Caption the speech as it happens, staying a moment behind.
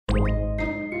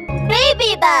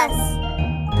baby bus!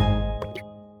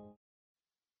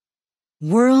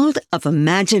 World of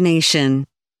Imagination.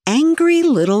 Angry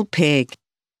Little Pig.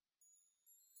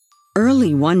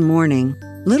 Early one morning,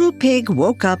 Little Pig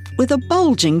woke up with a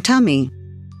bulging tummy.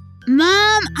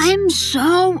 Mom, I'm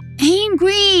so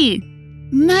angry.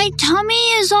 My tummy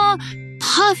is all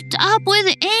puffed up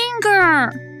with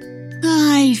anger.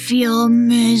 I feel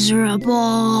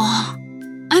miserable.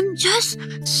 I'm just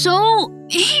so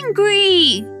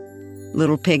angry.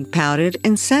 Little Pig pouted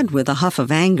and said with a huff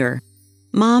of anger.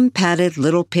 Mom patted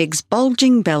Little Pig's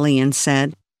bulging belly and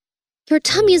said, Your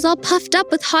tummy's all puffed up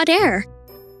with hot air.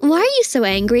 Why are you so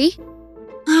angry?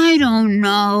 I don't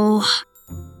know.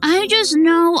 I just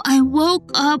know I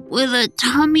woke up with a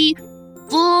tummy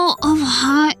full of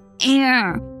hot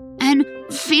air and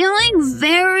feeling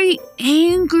very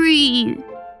angry.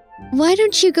 Why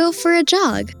don't you go for a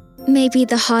jog? Maybe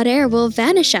the hot air will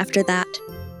vanish after that.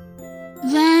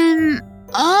 Then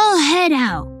I'll head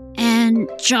out and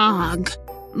jog.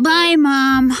 Bye,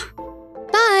 Mom.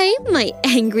 Bye, my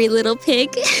angry little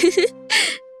pig.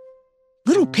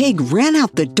 Little Pig ran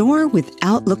out the door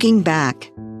without looking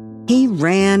back. He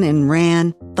ran and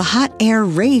ran, the hot air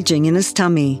raging in his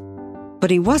tummy. But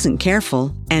he wasn't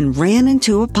careful and ran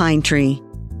into a pine tree.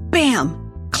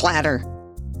 Bam! Clatter!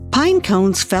 Pine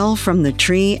cones fell from the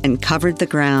tree and covered the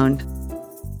ground.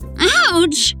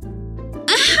 Ouch!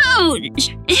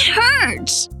 Ouch! It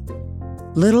hurts!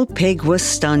 Little Pig was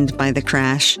stunned by the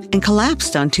crash and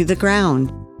collapsed onto the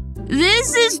ground.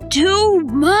 This is too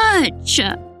much!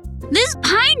 This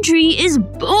pine tree is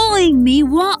bullying me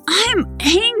while I'm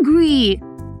angry!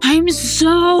 I'm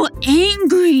so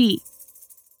angry!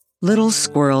 Little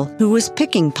Squirrel, who was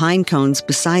picking pine cones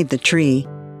beside the tree,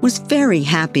 was very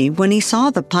happy when he saw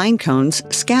the pine cones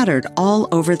scattered all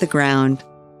over the ground.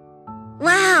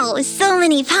 Wow, so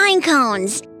many pine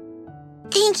cones!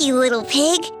 Thank you, Little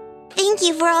Pig. Thank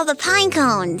you for all the pine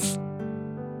cones.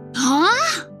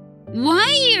 Huh?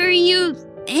 Why are you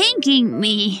thanking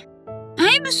me?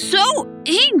 I'm so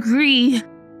angry.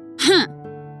 Huh.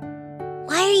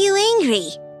 Why are you angry?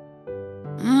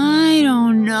 I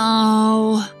don't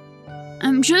know.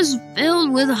 I'm just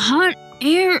filled with hot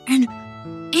air and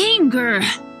anger.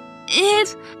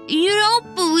 If you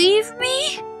don't believe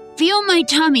me, feel my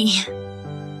tummy.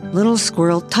 Little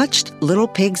Squirrel touched Little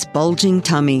Pig's bulging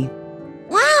tummy.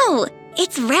 Wow,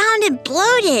 it's round and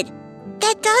bloated.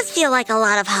 That does feel like a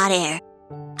lot of hot air.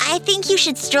 I think you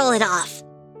should stroll it off.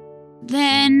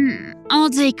 Then I'll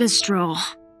take a stroll.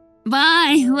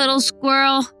 Bye, little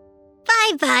squirrel.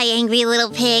 Bye-bye, angry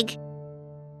little pig.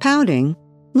 Pouting,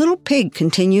 Little Pig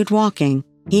continued walking.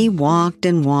 He walked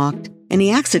and walked, and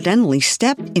he accidentally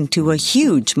stepped into a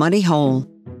huge muddy hole.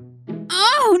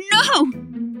 Oh no!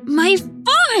 My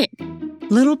foot!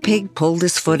 Little Pig pulled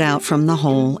his foot out from the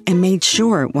hole and made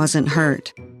sure it wasn't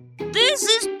hurt. This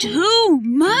is too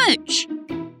much!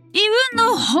 Even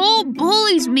the hole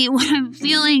bullies me when I'm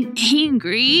feeling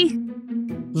angry.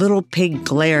 Little Pig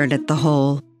glared at the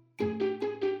hole.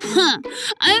 Huh,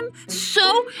 I'm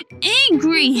so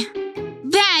angry!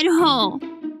 Bad hole!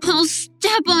 I'll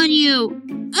step on you!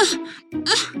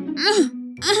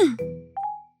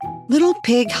 Little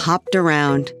Pig hopped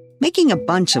around, making a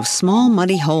bunch of small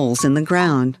muddy holes in the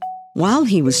ground. While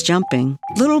he was jumping,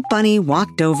 Little Bunny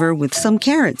walked over with some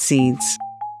carrot seeds.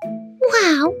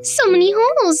 Wow, so many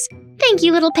holes! Thank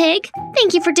you, Little Pig.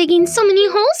 Thank you for digging so many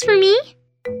holes for me.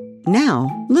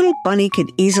 Now, Little Bunny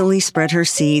could easily spread her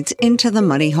seeds into the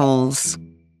muddy holes.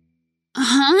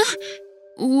 Huh?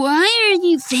 Why are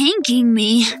you thanking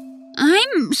me?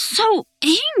 I'm so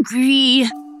angry.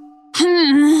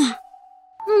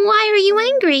 Why are you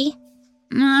angry?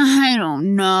 I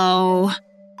don't know.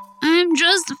 I'm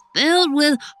just filled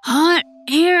with hot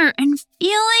air and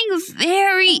feeling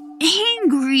very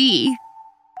angry.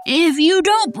 If you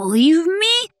don't believe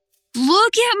me,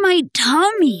 look at my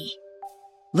tummy.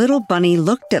 Little Bunny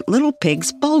looked at Little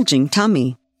Pig's bulging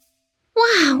tummy.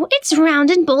 Wow, it's round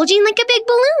and bulging like a big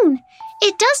balloon.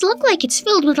 It does look like it's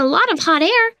filled with a lot of hot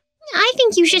air. I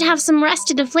think you should have some rest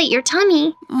to deflate your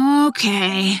tummy.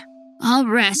 Okay, I'll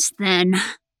rest then.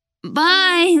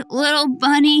 Bye, little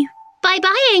bunny.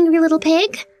 Bye-bye, angry little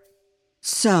pig.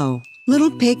 So,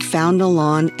 Little Pig found a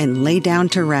lawn and lay down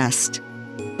to rest.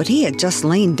 But he had just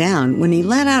lain down when he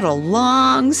let out a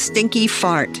long, stinky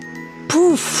fart.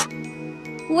 Poof!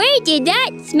 Where did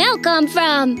that smell come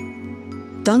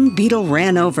from? Dung Beetle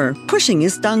ran over, pushing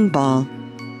his dung ball.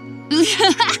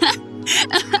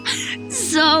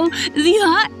 So, the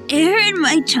hot air in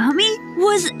my tummy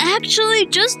was actually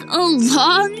just a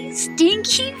long,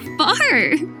 stinky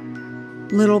fart.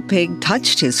 Little Pig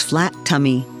touched his flat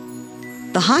tummy.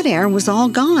 The hot air was all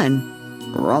gone.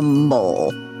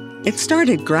 Rumble. It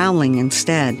started growling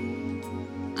instead.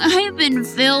 I've been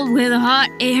filled with hot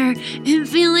air and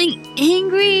feeling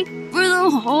angry for the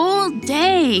whole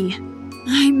day.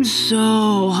 I'm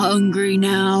so hungry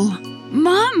now.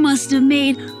 Mom must have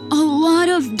made a lot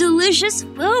of delicious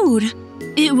food.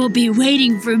 It will be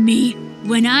waiting for me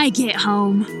when I get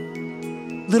home.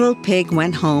 Little Pig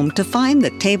went home to find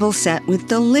the table set with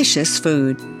delicious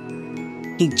food.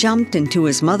 He jumped into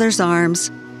his mother's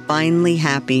arms, finally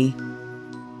happy.